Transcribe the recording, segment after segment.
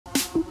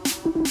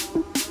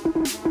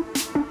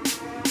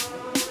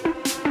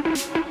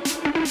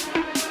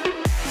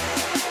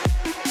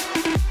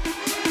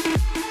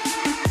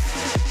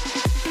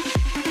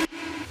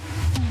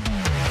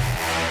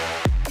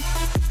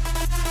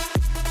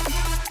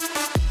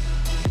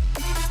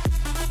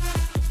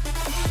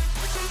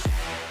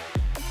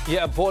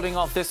Yeah, boarding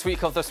off this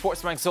week of the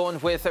SportsMax Zone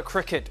with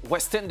cricket.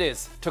 West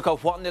Indies took a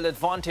 1-0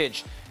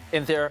 advantage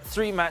in their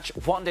three-match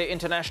one-day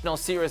international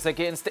series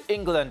against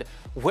England,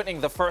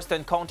 winning the first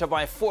encounter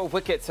by 4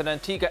 wickets in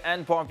Antigua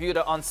and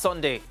Barbuda on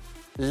Sunday.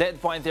 Led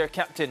by their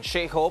captain,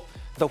 Shai Hope,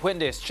 the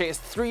Windies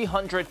chased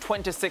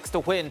 326 to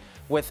win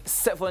with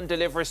 7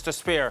 deliveries to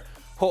spare.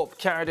 Hope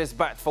carried his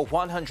bat for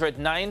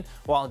 109,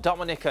 while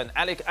Dominican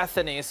Alec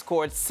Athene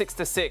scored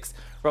 66.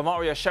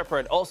 Romario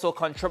Shepherd also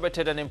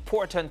contributed an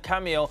important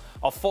cameo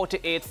of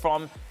 48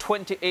 from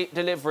 28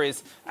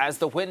 deliveries as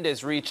the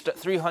Windies reached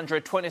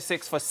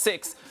 326 for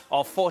 6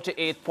 of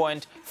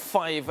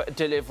 48.5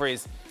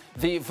 deliveries.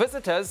 The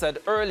visitors had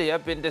earlier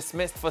been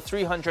dismissed for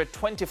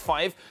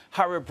 325.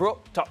 Harry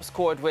Brook top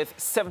scored with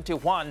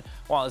 71,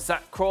 while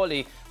Zach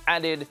Crawley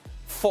added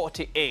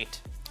 48.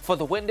 For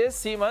the Windies,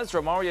 seamers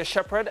Romario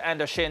Shepherd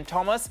and Shane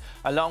Thomas,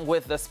 along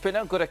with the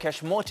spinner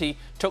Gudakesh Moti,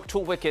 took 2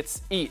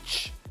 wickets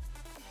each.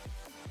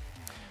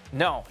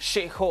 Now,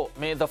 Shai Hope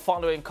made the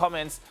following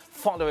comments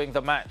following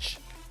the match.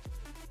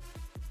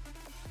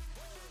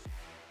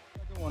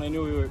 I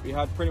knew we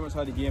had pretty much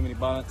had the game in the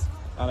balance,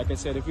 and like I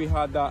said, if we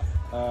had that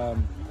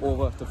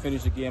over to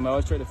finish the game, I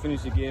always try to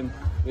finish the game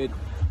with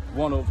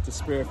 1 over to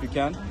spare if we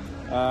can,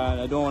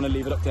 and I don't want to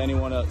leave it up to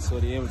anyone else,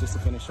 so the aim was just to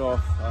finish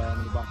off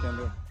in the back end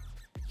there.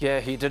 Yeah,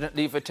 he didn't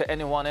leave it to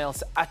anyone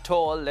else at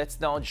all.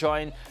 Let's now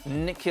join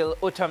Nikhil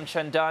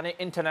Uttamchandani,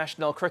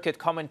 international cricket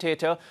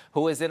commentator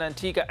who is in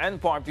Antigua and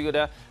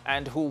Barbuda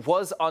and who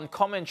was on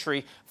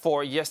commentary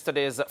for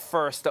yesterday's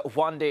first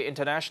one-day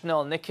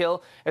international.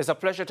 Nikhil, it's a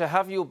pleasure to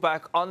have you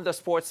back on the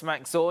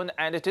SportsMax Zone,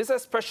 and it is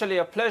especially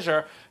a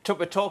pleasure to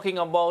be talking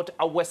about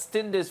a West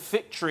Indies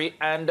victory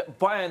and,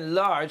 by and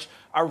large,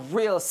 a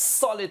real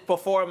solid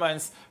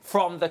performance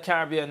from the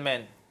Caribbean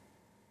men.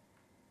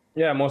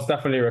 Yeah, most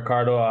definitely,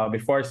 Ricardo.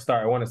 Before I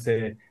start, I want to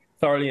say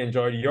thoroughly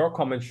enjoyed your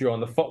commentary on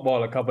the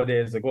football a couple of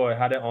days ago. I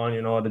had it on,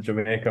 the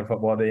Jamaican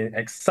football, the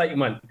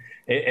excitement.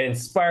 It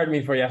inspired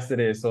me for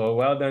yesterday. So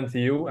well done to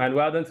you, and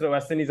well done to the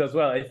West Indies as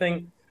well. I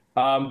think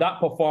that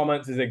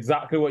performance is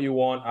exactly what you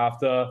want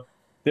after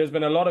there's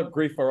been a lot of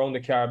grief around the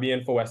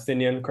Caribbean for West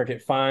Indian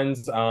cricket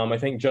fans. I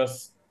think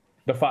just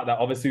the fact that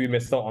obviously we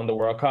missed out on the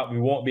World Cup, we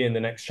won't be in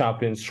the next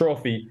Champions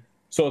Trophy.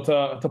 So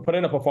to put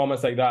in a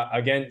performance like that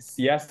against,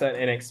 yes, an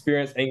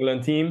inexperienced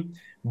England team,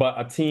 but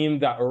a team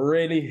that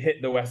really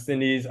hit the West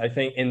Indies, I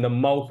think, in the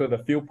mouth with a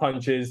few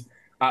punches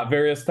at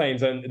various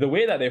times. And the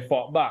way that they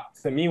fought back,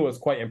 to me, was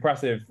quite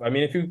impressive. I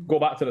mean, if you go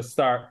back to the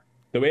start,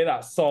 the way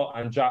that Salt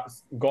and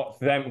Jacks got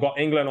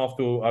England off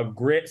to a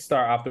great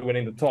start after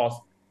winning the toss,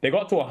 they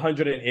got to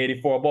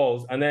 184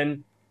 balls. And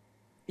then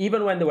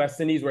even when the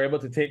West Indies were able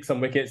to take some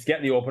wickets,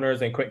 get the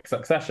openers in quick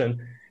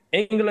succession,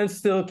 England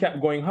still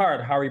kept going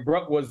hard. Harry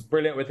Brook was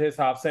brilliant with his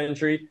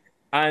half-century.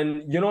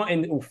 And,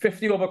 in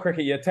 50-over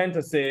cricket, you tend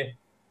to say,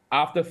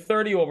 after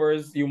 30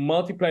 overs, you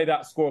multiply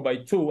that score by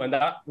 2, and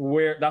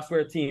that's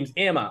where teams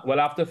aim at. Well,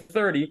 after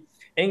 30,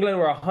 England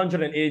were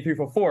 183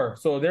 for 4,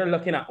 so they're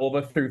looking at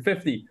over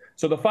 350.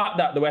 So the fact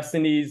that the West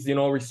Indies,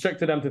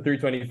 restricted them to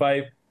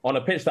 325 on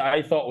a pitch that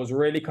I thought was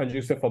really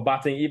conducive for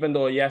batting, even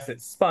though, yes, it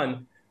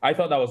spun, I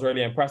thought that was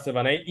really impressive.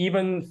 And I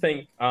even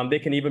think they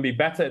can even be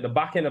better at the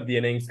back end of the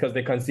innings because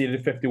they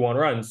conceded 51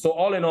 runs. So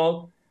all in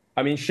all,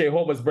 I mean, Shai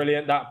Hope was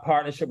brilliant. That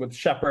partnership with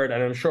Shepherd,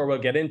 and I'm sure we'll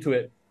get into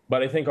it.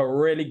 But I think a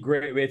really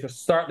great way to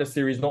start the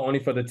series, not only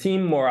for the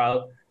team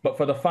morale, but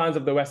for the fans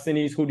of the West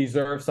Indies who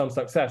deserve some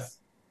success.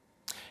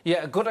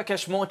 Yeah,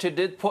 Gudakesh Moti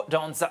did put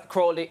down Zach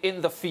Crawley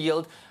in the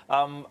field.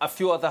 A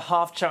few other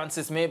half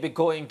chances maybe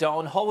going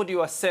down. How would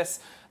you assess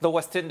the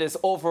West Indies'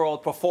 overall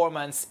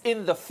performance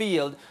in the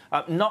field,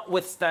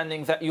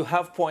 notwithstanding that you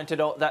have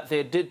pointed out that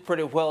they did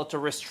pretty well to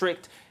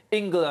restrict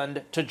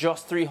England to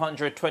just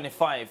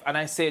 325? And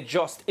I say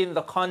just in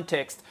the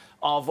context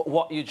of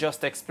what you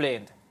just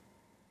explained.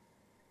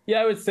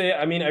 Yeah, I would say,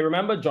 I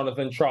remember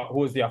Jonathan Trott, who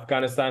was the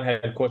Afghanistan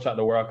head coach at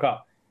the World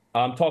Cup,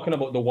 talking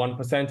about the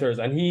 1%ers,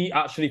 and he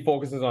actually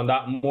focuses on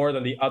that more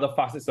than the other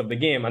facets of the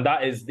game, and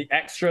that is the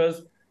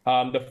extras,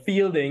 the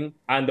fielding,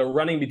 and the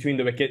running between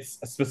the wickets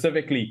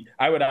specifically.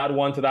 I would add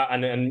one to that,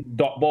 and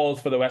dot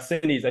balls for the West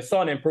Indies. I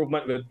saw an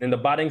improvement in the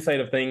batting side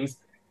of things.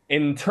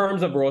 In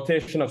terms of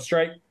rotation of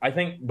strike, I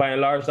think by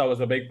and large that was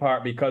a big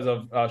part because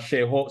of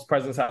Shai Hope's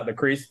presence at the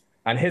crease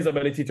and his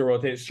ability to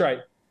rotate strike.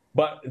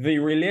 But the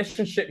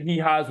relationship he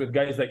has with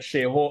guys like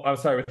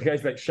with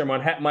guys like Shimon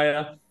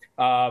Hetmeyer,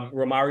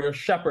 Romario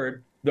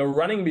Shepherd, the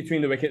running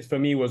between the wickets for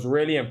me was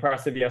really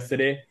impressive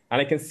yesterday. And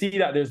I can see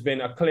that there's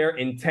been a clear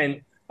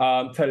intent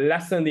to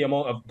lessen the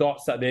amount of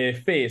dots that they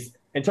face.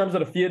 In terms of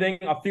the fielding,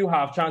 a few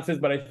half chances,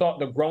 but I thought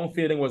the ground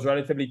fielding was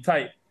relatively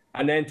tight.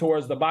 And then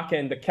towards the back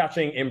end, the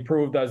catching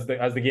improved as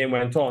the game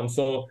went on.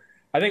 So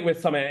I think with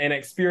some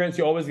inexperience,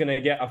 you're always going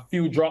to get a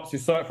few drops. You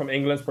saw it from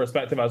England's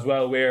perspective as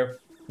well, where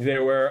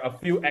there were a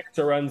few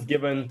extra runs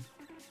given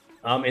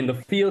in the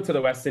field to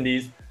the West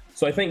Indies.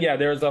 So I think, yeah,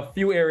 there's a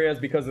few areas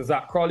because the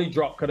Zach Crawley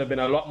drop could have been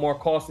a lot more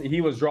costly.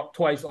 He was dropped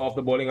twice off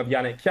the bowling of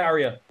Yannick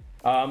Carrier.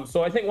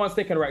 So I think once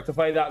they can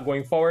rectify that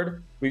going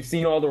forward, we've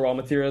seen all the raw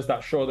materials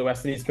that show the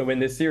West Indies can win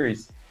this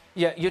series.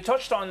 Yeah, you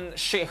touched on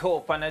Shea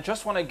Hope, and I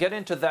just want to get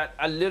into that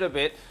a little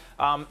bit.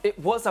 It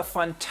was a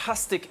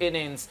fantastic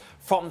innings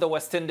from the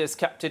West Indies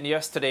captain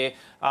yesterday.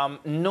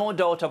 No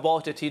doubt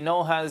about it. He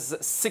now has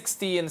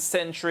 16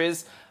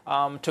 centuries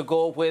to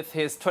go with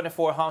his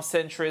 24 half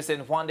centuries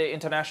in one-day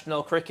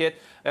international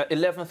cricket.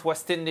 11th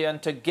West Indian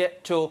to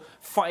get to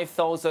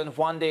 5,000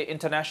 one-day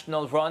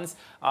international runs.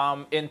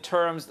 In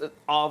terms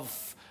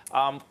of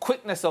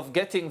quickness of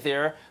getting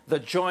there, the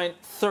joint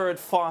third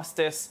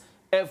fastest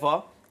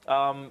ever.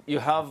 You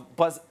have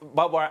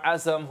Babar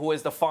Azam, who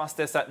is the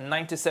fastest at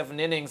 97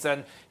 innings,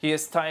 and he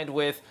is tied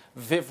with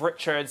Viv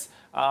Richards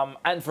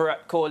and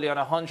Virat Kohli on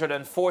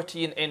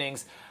 114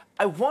 innings.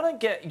 I want to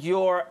get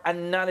your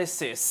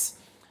analysis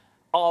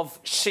of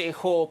Shea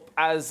Hope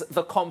as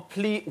the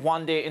complete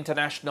one-day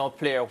international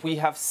player. We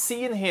have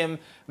seen him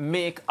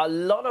make a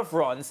lot of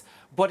runs,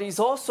 but he's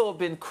also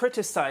been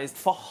criticized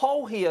for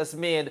how he has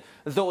made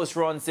those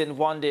runs in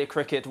one-day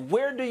cricket.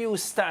 Where do you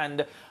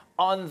stand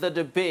on the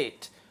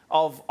debate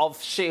of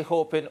Shea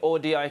Hope in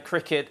ODI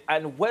cricket,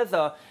 and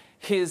whether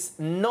his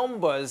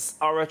numbers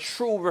are a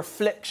true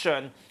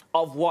reflection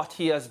of what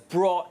he has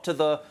brought to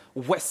the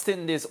West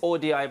Indies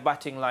ODI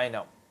batting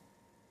lineup?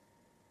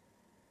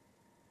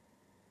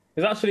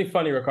 It's actually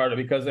funny, Ricardo,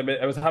 because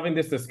I was having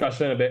this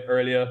discussion a bit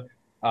earlier.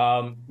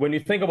 When you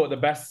think about the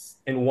best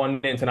in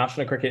one-day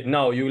international cricket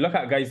now, you look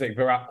at guys like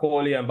Virat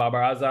Kohli and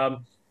Babar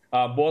Azam,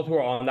 both who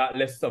are on that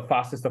list of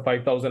fastest to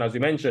 5,000, as you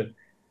mentioned.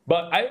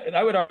 But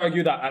I would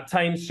argue that at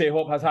times Shea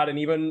Hope has had an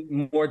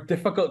even more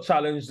difficult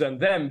challenge than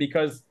them,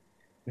 because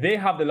they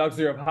have the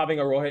luxury of having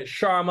a Rohit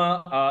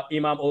Sharma,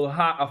 Imam Ul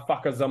Haq, a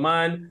Fakhar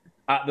Zaman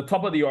at the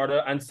top of the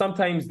order, and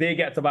sometimes they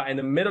get to bat in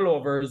the middle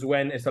overs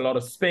when it's a lot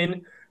of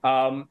spin.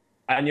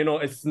 And, you know,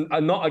 it's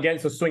not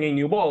against a swinging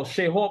new ball.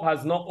 Shea Hope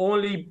has not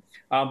only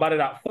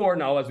batted at 4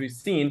 now, as we've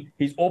seen,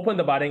 he's opened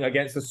the batting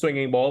against a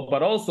swinging ball,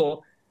 but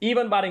also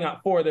even batting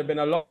at 4, there have been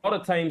a lot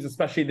of times,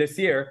 especially this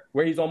year,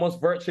 where he's almost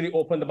virtually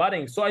opened the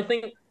batting. So I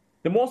think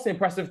the most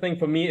impressive thing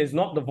for me is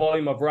not the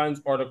volume of runs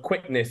or the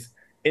quickness.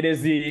 It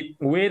is the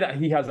way that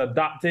he has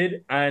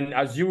adapted. And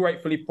as you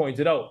rightfully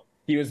pointed out,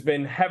 he has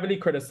been heavily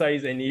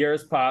criticized in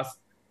years past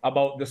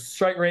about the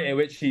strike rate in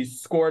which he's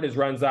scored his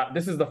runs at.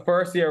 This is the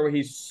first year where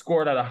he's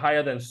scored at a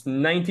higher than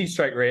 90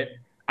 strike rate,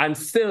 and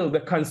still the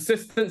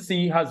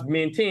consistency has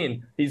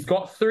maintained. He's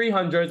got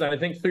 300s and I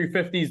think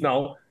 350s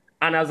now.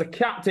 And as a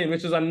captain,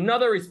 which is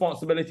another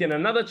responsibility and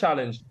another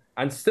challenge,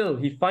 and still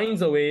he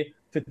finds a way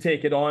to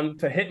take it on,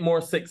 to hit more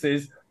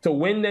sixes, to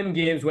win them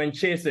games when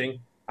chasing.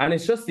 And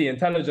it's just the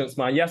intelligence,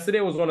 man.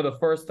 Yesterday was one of the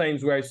first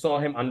times where I saw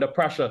him under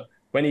pressure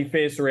when he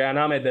faced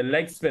Rayan Ahmed, the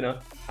leg spinner,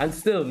 and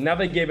still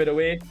never gave it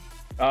away.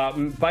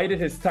 Bided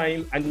his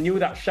time and knew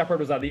that Shepherd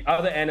was at the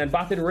other end and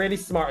batted really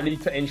smartly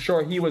to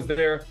ensure he was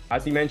there,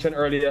 as he mentioned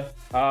earlier,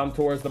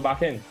 towards the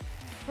back end.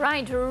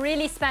 Right,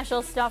 really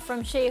special stuff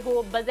from Shea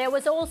Hope, but there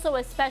was also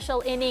a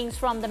special innings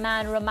from the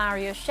man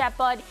Romario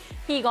Shepherd.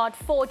 He got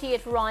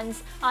 48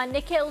 runs.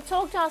 Nikhil,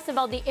 talk to us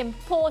about the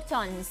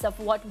importance of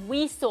what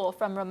we saw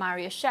from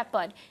Romario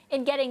Shepherd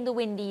in getting the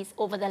Windies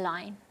over the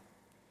line.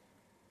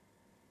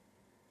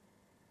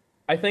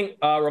 I think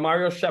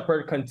Romario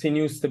Shepherd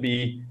continues to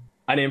be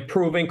an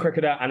improving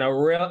cricketer and a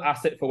real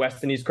asset for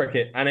West Indies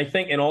cricket. And I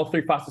think in all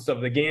 3 facets of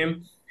the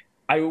game,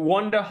 I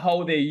wonder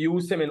how they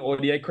use him in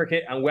ODI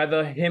cricket and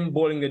whether him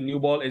bowling the new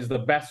ball is the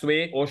best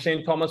way.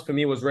 O'Shane Thomas, for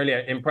me, was really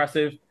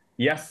impressive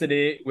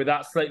yesterday with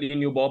that slightly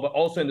new ball, but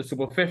also in the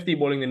Super 50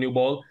 bowling the new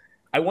ball.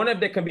 I wonder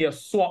if there can be a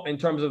swap in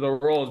terms of the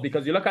roles,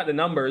 because you look at the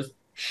numbers,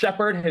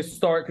 Shepherd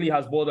historically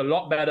has bowled a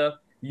lot better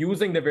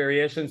using the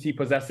variations he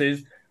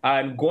possesses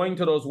and going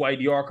to those wide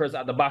Yorkers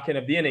at the back end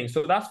of the inning.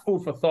 So that's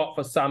food for thought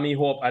for Sammy,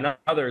 Hope and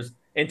others.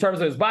 In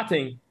terms of his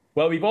batting,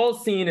 well, we've all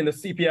seen in the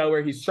CPL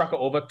where he struck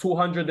over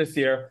 200 this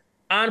year,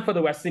 and for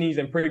the West Indies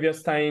in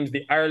previous times,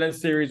 the Ireland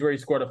series where he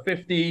scored a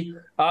 50.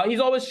 He's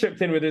always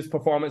chipped in with his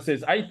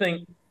performances. I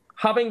think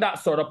having that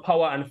sort of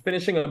power and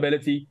finishing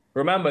ability,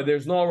 remember,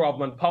 there's no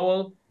Rodman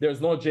Powell, there's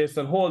no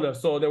Jason Holder,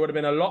 so there would have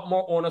been a lot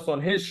more onus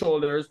on his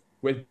shoulders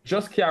with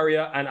just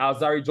Carrier and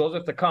Alzari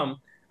Joseph to come,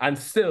 and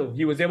still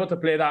he was able to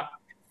play that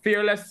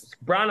fearless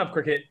brand of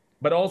cricket,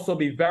 but also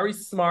be very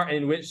smart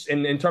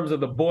in terms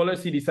of the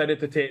bowlers he decided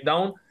to take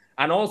down,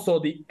 and also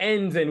the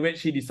ends in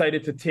which he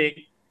decided to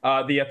take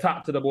the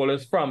attack to the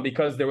bowlers from,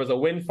 because there was a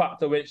wind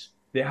factor which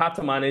they had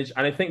to manage,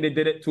 and I think they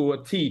did it to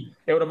a T.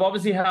 It would have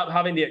obviously helped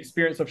having the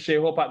experience of Shea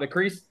Hope at the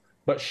crease,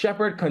 but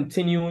Shepherd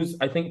continues,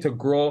 I think, to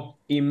grow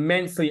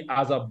immensely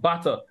as a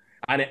batter,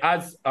 and it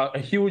adds a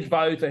huge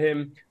value to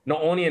him,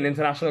 not only in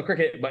international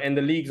cricket, but in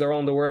the leagues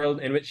around the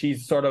world in which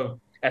he's sort of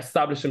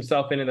established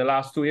himself in the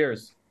last 2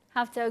 years.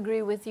 Have to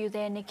agree with you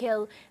there,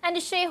 Nikhil.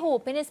 And Shea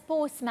Hope, in his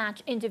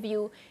post-match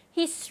interview,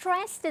 he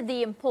stressed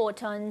the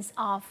importance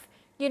of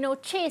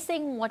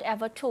chasing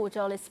whatever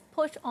total is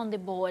put on the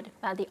board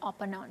by the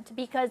opponent.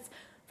 Because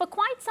for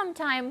quite some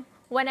time,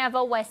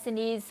 whenever West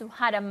Indies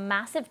had a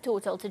massive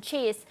total to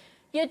chase,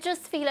 you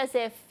just feel as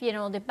if,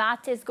 the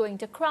bat is going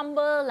to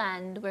crumble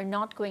and we're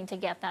not going to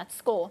get that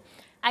score.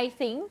 I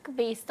think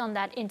based on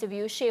that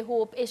interview, Shea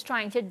Hope is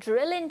trying to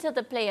drill into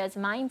the players'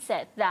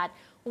 mindset that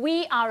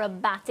we are a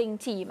batting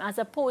team as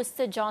opposed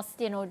to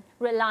just,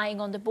 relying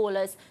on the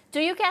bowlers.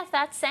 Do you get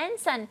that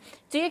sense? And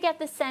do you get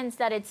the sense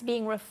that it's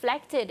being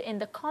reflected in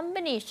the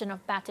combination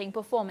of batting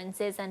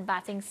performances and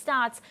batting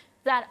starts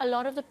that a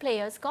lot of the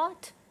players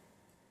got?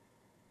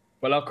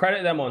 Well, I'll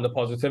credit them on the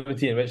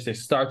positivity in which they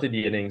started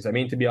the innings. I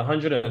mean, to be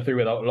 103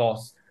 without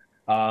loss,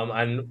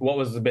 and what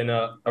was been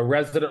a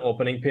resident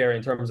opening pair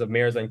in terms of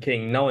Mears and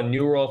King, now a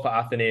new role for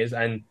Athanaze,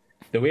 and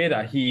the way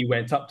that he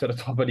went up to the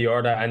top of the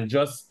order and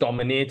just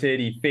dominated,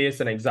 he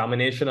faced an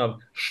examination of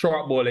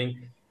short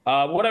bowling.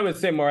 What I would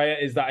say, Mariah,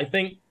 is that I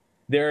think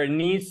there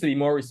needs to be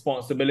more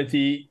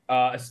responsibility,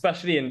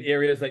 especially in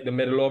areas like the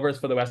middle overs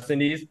for the West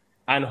Indies.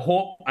 And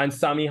Hope and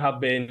Sammy have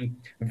been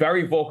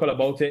very vocal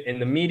about it in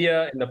the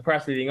media, in the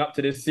press leading up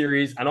to this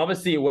series. And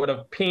obviously, it would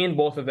have pained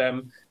both of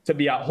them to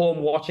be at home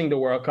watching the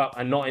World Cup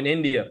and not in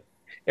India.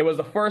 It was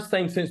the first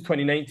time since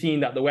 2019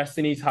 that the West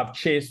Indies have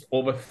chased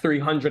over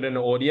 300 in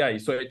the ODI.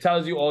 So it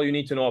tells you all you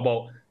need to know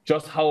about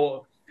just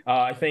how,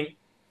 I think,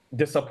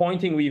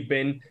 disappointing we've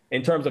been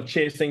in terms of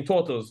chasing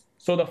totals.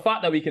 So the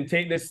fact that we can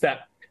take this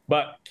step,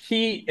 but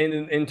key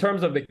in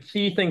terms of the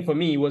key thing for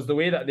me was the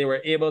way that they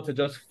were able to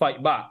just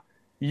fight back.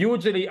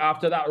 Usually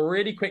after that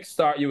really quick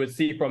start you would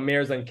see from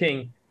Mears and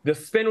King, the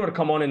spin would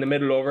come on in the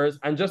middle overs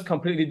and just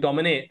completely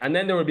dominate. And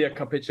then there would be a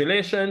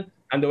capitulation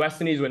and the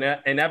West Indies would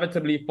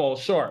inevitably fall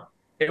short.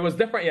 It was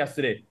different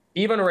yesterday.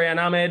 Even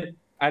Rayan Ahmed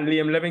and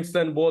Liam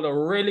Livingston bowled a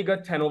really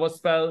good 10-over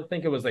spell. I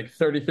think it was like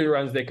 33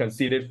 runs they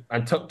conceded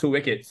and took 2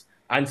 wickets.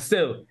 And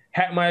still,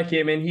 Hetmeyer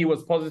came in, he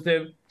was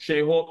positive.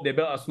 Shea Hope, they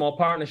built a small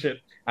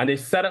partnership and they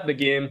set up the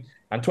game.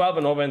 And 12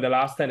 and over in the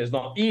last 10 is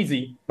not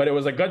easy, but it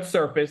was a good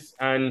surface.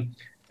 And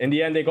in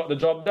the end, they got the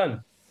job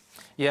done.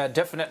 Yeah,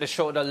 definitely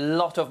showed a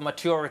lot of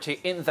maturity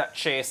in that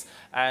chase,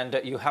 and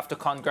you have to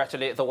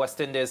congratulate the West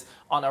Indies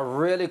on a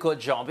really good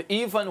job,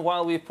 even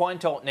while we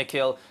point out,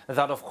 Nikhil,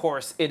 that of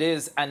course it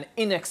is an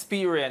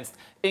inexperienced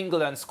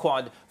England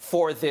squad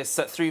for this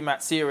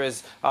 3-match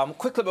series.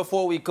 Quickly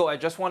before we go, I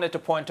just wanted to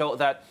point out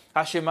that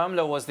Hashim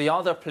Amla was the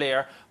other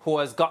player who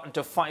has gotten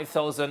to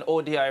 5,000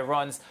 ODI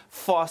runs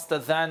faster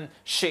than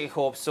Shea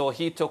Hope. So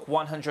he took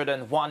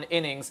 101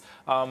 innings.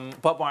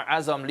 Babar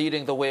Azam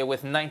leading the way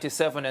with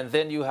 97. And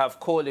then you have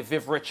Kohli,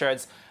 Viv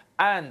Richards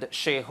and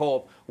Shea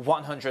Hope,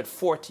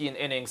 114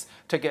 innings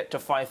to get to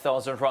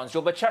 5,000 runs.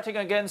 You'll be chatting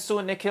again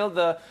soon, Nikhil.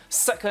 The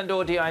second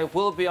ODI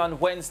will be on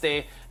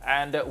Wednesday,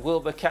 and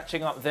we'll be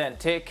catching up then.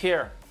 Take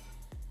care.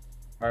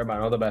 All right, man.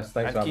 All the best.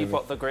 Thanks for having me. And keep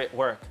up the great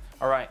work.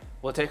 All right,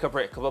 we'll take a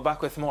break. We'll be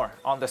back with more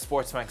on the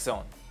SportsMax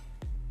Zone.